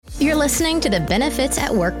You're listening to the Benefits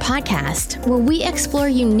at Work podcast, where we explore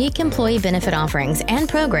unique employee benefit offerings and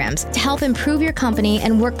programs to help improve your company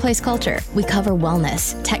and workplace culture. We cover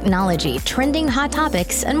wellness, technology, trending hot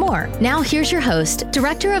topics, and more. Now here's your host,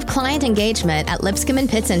 Director of Client Engagement at Lipscomb &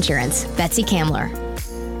 Pitts Insurance, Betsy Kamler.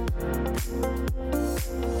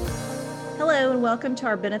 Hello, and welcome to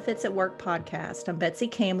our Benefits at Work podcast. I'm Betsy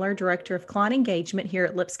Kamler, Director of Client Engagement here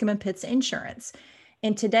at Lipscomb & Pitts Insurance.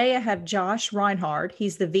 And today I have Josh Reinhard.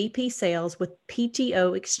 He's the VP Sales with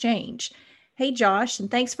PTO Exchange. Hey, Josh, and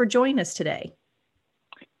thanks for joining us today.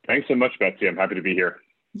 Thanks so much, Betsy. I'm happy to be here.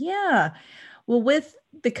 Yeah. Well, with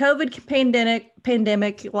the COVID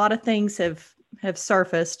pandemic, a lot of things have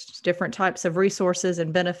surfaced, different types of resources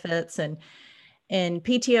and benefits, and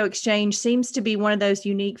PTO Exchange seems to be one of those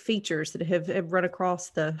unique features that have run across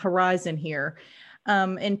the horizon here.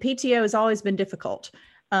 And PTO has always been difficult.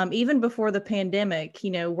 Even before the pandemic,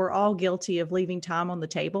 we're all guilty of leaving time on the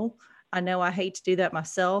table. I know I hate to do that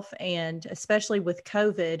myself. And especially with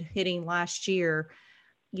COVID hitting last year,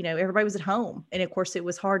 everybody was at home. And of course, it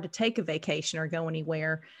was hard to take a vacation or go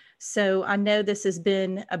anywhere. So I know this has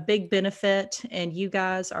been a big benefit, and you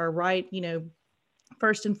guys are right,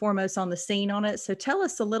 first and foremost on the scene on it. So tell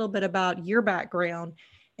us a little bit about your background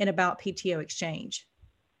and about PTO Exchange.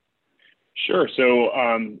 Sure. So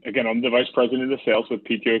again, I'm the Vice President of Sales with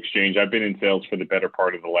PTO Exchange. I've been in sales for the better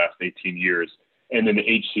part of the last 18 years, and in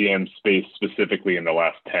the HCM space specifically in the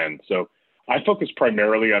last 10. So I focus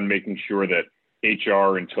primarily on making sure that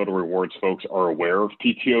HR and Total Rewards folks are aware of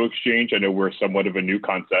PTO Exchange. I know we're somewhat of a new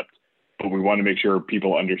concept, but we want to make sure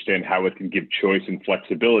people understand how it can give choice and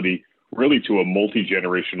flexibility really to a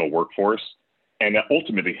multi-generational workforce, and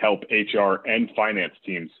ultimately help HR and finance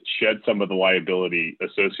teams shed some of the liability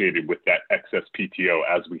associated with that excess PTO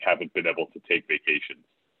as we haven't been able to take vacations.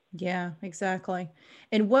 Yeah, exactly.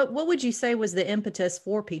 And what would you say was the impetus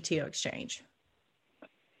for PTO Exchange?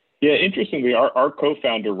 Yeah, interestingly, our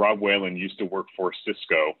co-founder, Rob Whalen, used to work for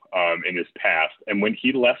Cisco in his past. And when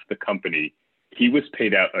he left the company, he was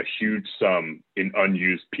paid out a huge sum in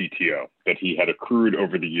unused PTO that he had accrued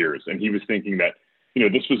over the years. And he was thinking that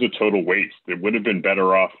this was a total waste. It would have been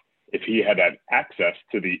better off if he had access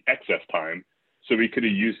to the excess time, so he could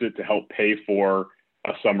have used it to help pay for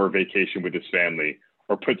a summer vacation with his family,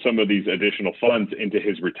 or put some of these additional funds into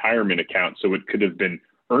his retirement account so it could have been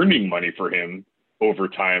earning money for him over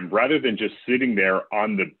time, rather than just sitting there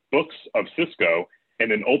on the books of Cisco and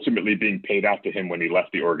then ultimately being paid out to him when he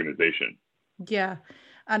left the organization. Yeah.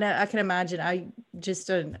 I know. I can imagine. I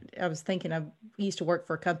was thinking, I used to work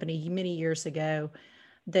for a company many years ago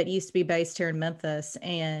that used to be based here in Memphis,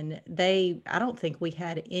 and I don't think we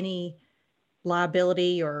had any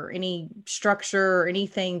liability or any structure or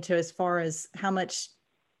anything to as far as how much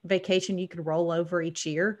vacation you could roll over each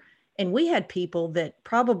year. And we had people that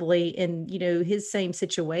probably in, his same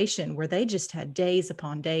situation where they just had days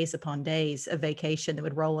upon days upon days of vacation that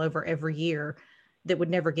would roll over every year that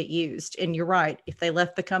would never get used. And you're right. If they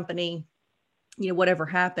left the company, whatever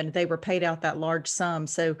happened, they were paid out that large sum.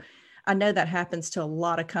 So I know that happens to a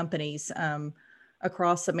lot of companies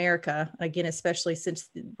across America, again, especially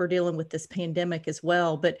since we're dealing with this pandemic as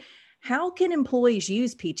well. But how can employees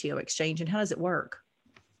use PTO Exchange, and how does it work?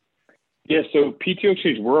 Yeah, so PTO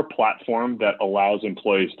Exchange, we're a platform that allows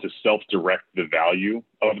employees to self-direct the value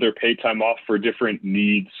of their paid time off for different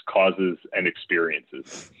needs, causes, and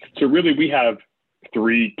experiences. So really, we have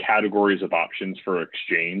 3 categories of options for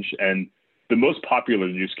exchange. And the most popular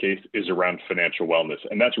use case is around financial wellness.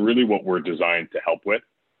 And that's really what we're designed to help with.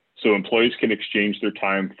 So employees can exchange their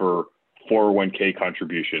time for 401k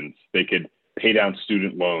contributions. They could pay down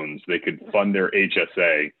student loans. They could fund their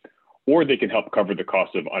HSA, or they can help cover the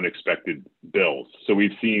cost of unexpected bills. So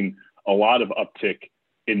we've seen a lot of uptick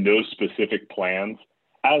in those specific plans,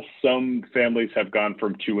 as some families have gone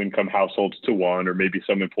from 2-income households to 1, or maybe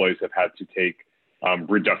some employees have had to take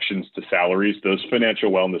reductions to salaries. Those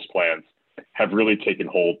financial wellness plans have really taken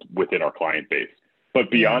hold within our client base.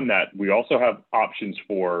 But beyond that, we also have options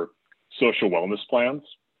for social wellness plans.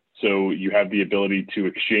 So you have the ability to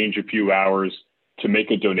exchange a few hours to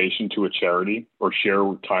make a donation to a charity or share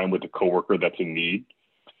time with a coworker that's in need.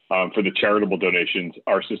 For the charitable donations,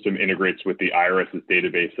 our system integrates with the IRS's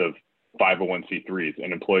database of 501c3s,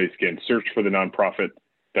 and employees can search for the nonprofit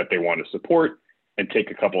that they want to support and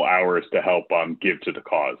take a couple hours to help give to the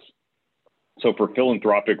cause. So for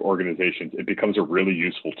philanthropic organizations, it becomes a really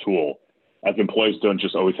useful tool, as employees don't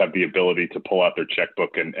just always have the ability to pull out their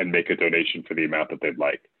checkbook and make a donation for the amount that they'd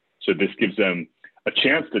like. So this gives them a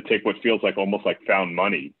chance to take what feels like almost like found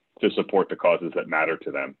money to support the causes that matter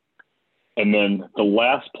to them. And then the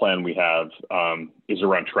last plan we have is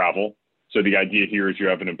around travel. So the idea here is you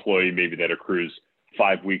have an employee maybe that accrues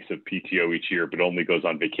 5 weeks of PTO each year, but only goes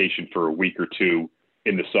on vacation for a week or two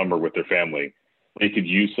in the summer with their family. They could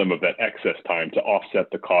use some of that excess time to offset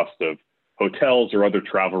the cost of hotels or other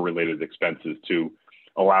travel related expenses to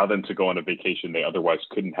allow them to go on a vacation they otherwise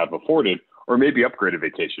couldn't have afforded, or maybe upgrade a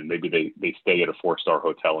vacation. Maybe they stay at a 4-star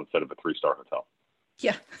hotel instead of a 3-star hotel.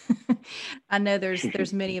 Yeah. I know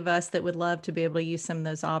there's many of us that would love to be able to use some of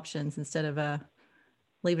those options instead of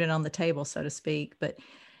leaving it on the table, so to speak. But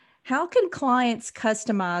how can clients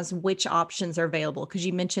customize which options are available? Because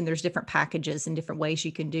you mentioned there's different packages and different ways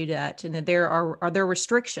you can do that. And that are there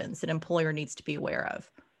restrictions that an employer needs to be aware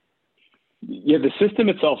of? Yeah, the system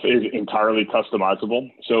itself is entirely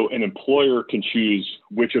customizable. So an employer can choose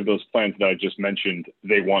which of those plans that I just mentioned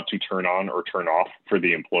they want to turn on or turn off for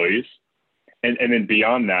the employees. And then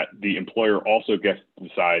beyond that, the employer also gets to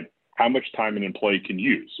decide how much time an employee can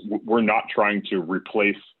use. We're not trying to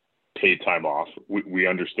replace paid time off. We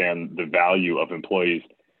understand the value of employees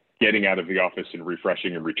getting out of the office and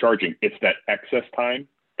refreshing and recharging. It's that excess time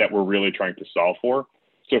that we're really trying to solve for.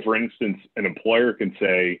 So for instance, an employer can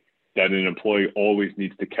say that an employee always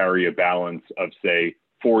needs to carry a balance of, say,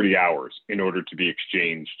 40 hours in order to be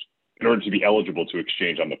eligible to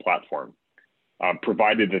exchange on the platform.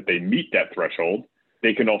 Provided that they meet that threshold,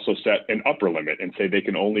 they can also set an upper limit and say they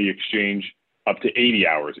can only exchange up to 80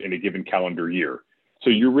 hours in a given calendar year. So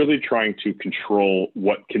you're really trying to control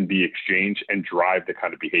what can be exchanged and drive the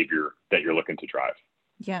kind of behavior that you're looking to drive.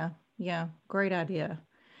 Yeah. Great idea.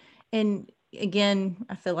 And again,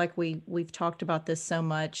 I feel like we've talked about this so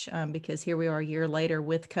much because here we are a year later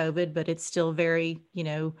with COVID, but it's still very,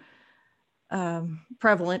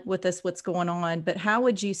 prevalent with us, what's going on. But how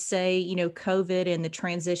would you say, COVID and the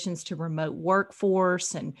transitions to remote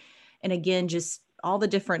workforce and again, just all the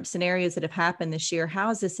different scenarios that have happened this year, how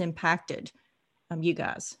has this impacted you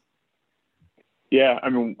guys? Yeah, I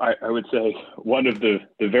mean, I would say one of the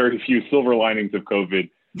very few silver linings of COVID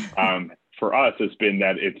for us has been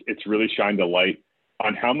that it's really shined a light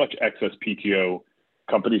on how much excess PTO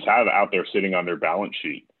companies have out there sitting on their balance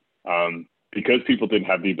sheet. Because people didn't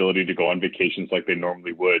have the ability to go on vacations like they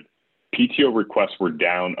normally would, PTO requests were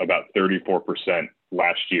down about 34%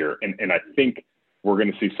 last year. And I think we're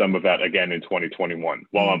going to see some of that again in 2021.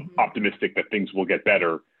 While I'm optimistic that things will get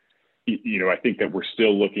better, I think that we're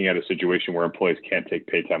still looking at a situation where employees can't take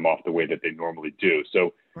paid time off the way that they normally do.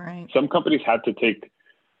 So Some companies had to take,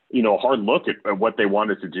 a hard look at what they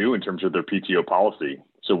wanted to do in terms of their PTO policy.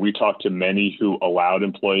 So we talked to many who allowed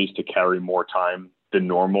employees to carry more time than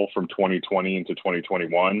normal from 2020 into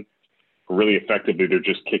 2021. Really effectively, they're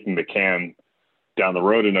just kicking the can down the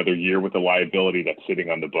road another year with the liability that's sitting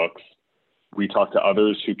on the books. We talked to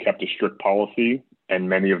others who kept a strict policy, and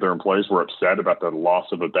many of their employees were upset about the loss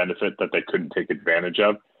of a benefit that they couldn't take advantage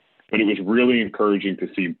of. But it was really encouraging to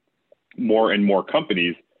see more and more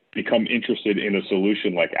companies become interested in a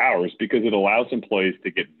solution like ours because it allows employees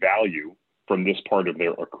to get value from this part of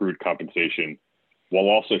their accrued compensation while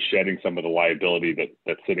also shedding some of the liability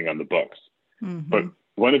that's sitting on the books. But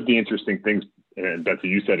one of the interesting things, and Betsy,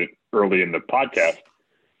 you said it early in the podcast,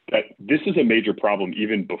 that this is a major problem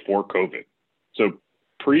even before COVID. So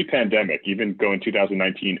pre-pandemic, even going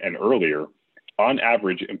 2019 and earlier, on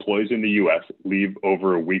average, employees in the U.S. leave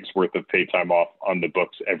over a week's worth of paid time off on the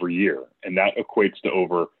books every year. And that equates to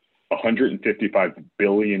over $155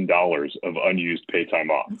 billion of unused paid time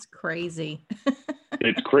off. That's crazy.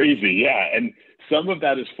 It's crazy, yeah. And some of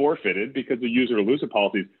that is forfeited because of use it or lose it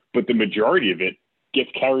policies, but the majority of it gets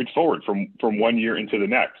carried forward from 1 year into the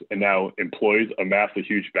next. And now employees amass a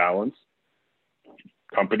huge balance.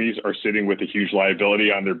 Companies are sitting with a huge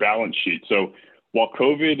liability on their balance sheet. So while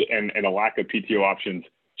COVID and a lack of PTO options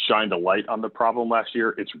shined a light on the problem last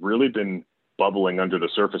year, it's really been bubbling under the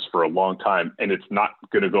surface for a long time, and it's not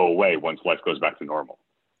going to go away once life goes back to normal.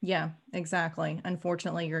 Yeah, exactly.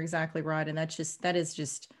 Unfortunately, you're exactly right. And that is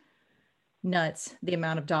just nuts, the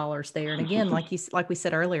amount of dollars there. And again, like we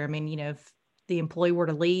said earlier, I mean, if the employee were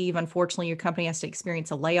to leave, unfortunately, your company has to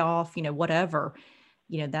experience a layoff, whatever,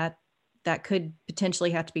 that could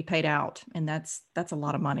potentially have to be paid out. And that's a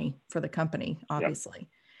lot of money for the company, obviously.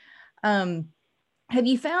 Yep. Have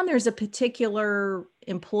you found there's a particular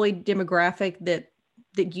employee demographic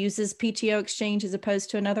that uses PTO exchange as opposed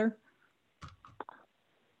to another?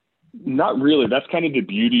 Not really. That's kind of the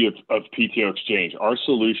beauty of PTO exchange. Our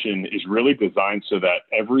solution is really designed so that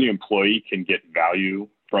every employee can get value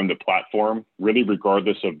from the platform, really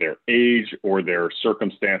regardless of their age or their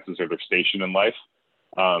circumstances or their station in life.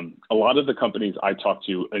 A lot of the companies I talk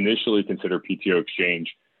to initially consider PTO exchange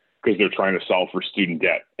because they're trying to solve for student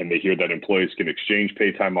debt, and they hear that employees can exchange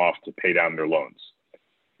paid time off to pay down their loans.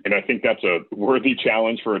 And I think that's a worthy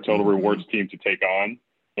challenge for a Total Rewards team to take on.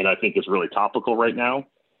 And I think it's really topical right now.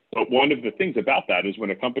 But one of the things about that is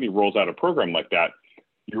when a company rolls out a program like that,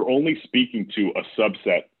 you're only speaking to a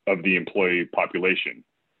subset of the employee population.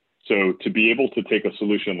 So to be able to take a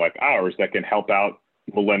solution like ours that can help out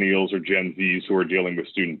millennials or Gen Zs who are dealing with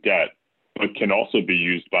student debt, but can also be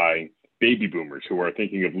used by baby boomers who are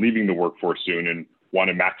thinking of leaving the workforce soon and want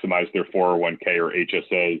to maximize their 401k or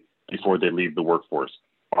HSA before they leave the workforce.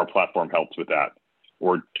 Our platform helps with that.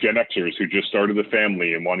 Or Gen Xers who just started a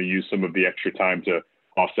family and want to use some of the extra time to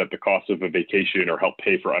offset the cost of a vacation or help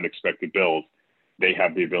pay for unexpected bills. They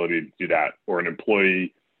have the ability to do that. Or an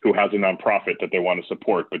employee who has a nonprofit that they want to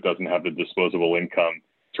support but doesn't have the disposable income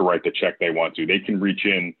to write the check they want to. They can reach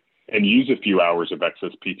in and use a few hours of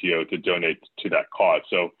excess PTO to donate to that cause.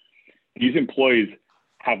 So these employees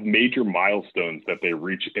have major milestones that they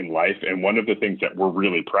reach in life. And one of the things that we're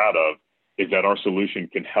really proud of is that our solution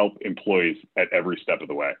can help employees at every step of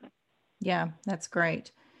the way. Yeah, that's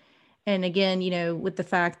great. And again, with the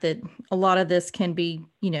fact that a lot of this can be,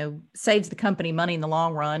 saves the company money in the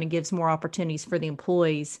long run and gives more opportunities for the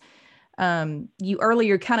employees. You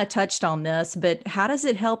earlier kind of touched on this, but how does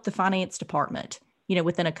it help the finance department,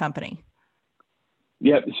 within a company?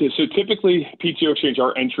 Yeah, so typically PTO Exchange,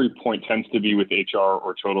 our entry point tends to be with HR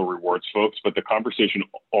or Total Rewards folks, but the conversation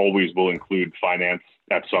always will include finance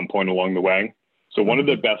at some point along the way. So one of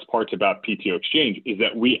the best parts about PTO Exchange is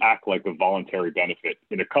that we act like a voluntary benefit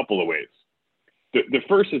in a couple of ways. The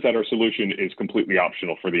first is that our solution is completely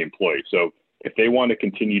optional for the employee. So if they want to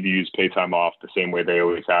continue to use pay time off the same way they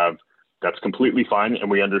always have, that's completely fine.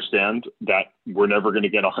 And we understand that we're never going to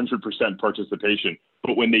get 100% participation.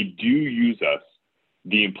 But when they do use us,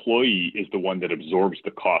 the employee is the one that absorbs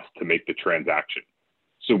the cost to make the transaction.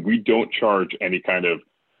 So we don't charge any kind of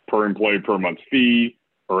per employee per month fee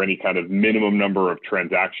or any kind of minimum number of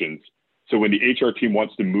transactions. So when the HR team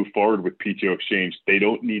wants to move forward with PTO Exchange, they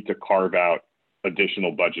don't need to carve out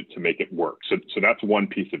additional budget to make it work. So that's one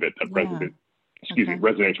piece of it that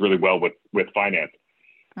resonates really well with finance.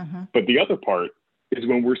 But the other part is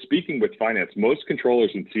when we're speaking with finance, most controllers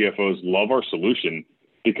and CFOs love our solution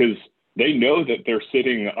because they know that they're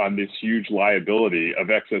sitting on this huge liability of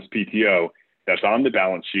excess PTO that's on the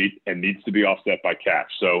balance sheet and needs to be offset by cash.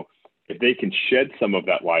 So if they can shed some of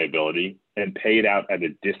that liability and pay it out at a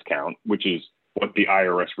discount, which is what the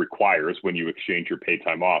IRS requires when you exchange your paid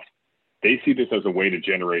time off, they see this as a way to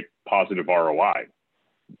generate positive ROI.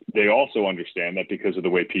 They also understand that because of the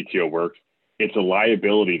way PTO works, it's a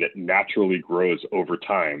liability that naturally grows over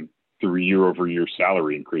time through year-over-year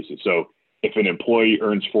salary increases. So if an employee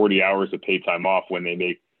earns 40 hours of paid time off when they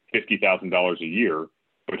make $50,000 a year,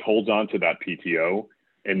 but holds on to that PTO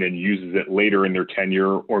and then uses it later in their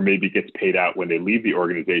tenure, or maybe gets paid out when they leave the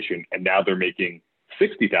organization, and now they're making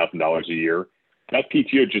 $60,000 a year, that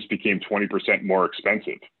PTO just became 20% more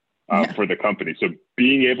expensive for the company. So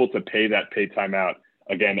being able to pay that paid time out,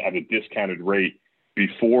 again, at a discounted rate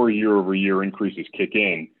before year-over-year increases kick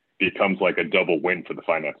in becomes like a double win for the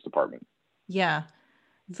finance department. Yeah.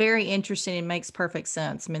 Very interesting. It makes perfect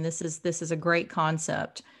sense. I mean, this is a great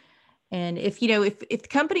concept. And if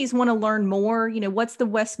companies want to learn more, what's the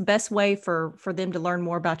best way for them to learn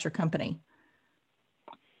more about your company?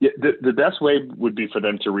 Yeah, the best way would be for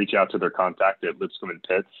them to reach out to their contact at Lipscomb &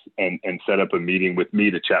 Pitts and set up a meeting with me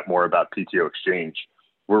to chat more about PTO Exchange.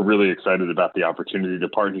 We're really excited about the opportunity to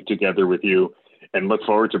partner together with you and look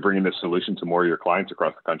forward to bringing this solution to more of your clients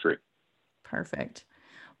across the country. Perfect.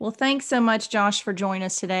 Well, thanks so much, Josh, for joining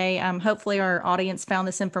us today. Hopefully our audience found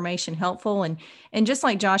this information helpful. And just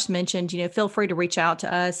like Josh mentioned, feel free to reach out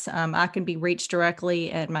to us. I can be reached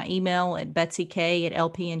directly at my email at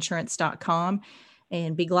betsyk@lpinsurance.com,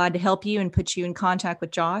 and be glad to help you and put you in contact with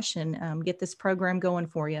Josh and get this program going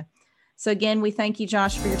for you. So again, we thank you,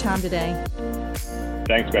 Josh, for your time today.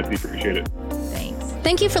 Thanks, Betsy. Appreciate it.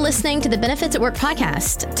 Thank you for listening to the Benefits at Work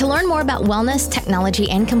podcast. To learn more about wellness, technology,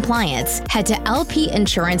 and compliance, head to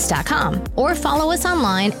lpinsurance.com or follow us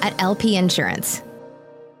online at LP Insurance.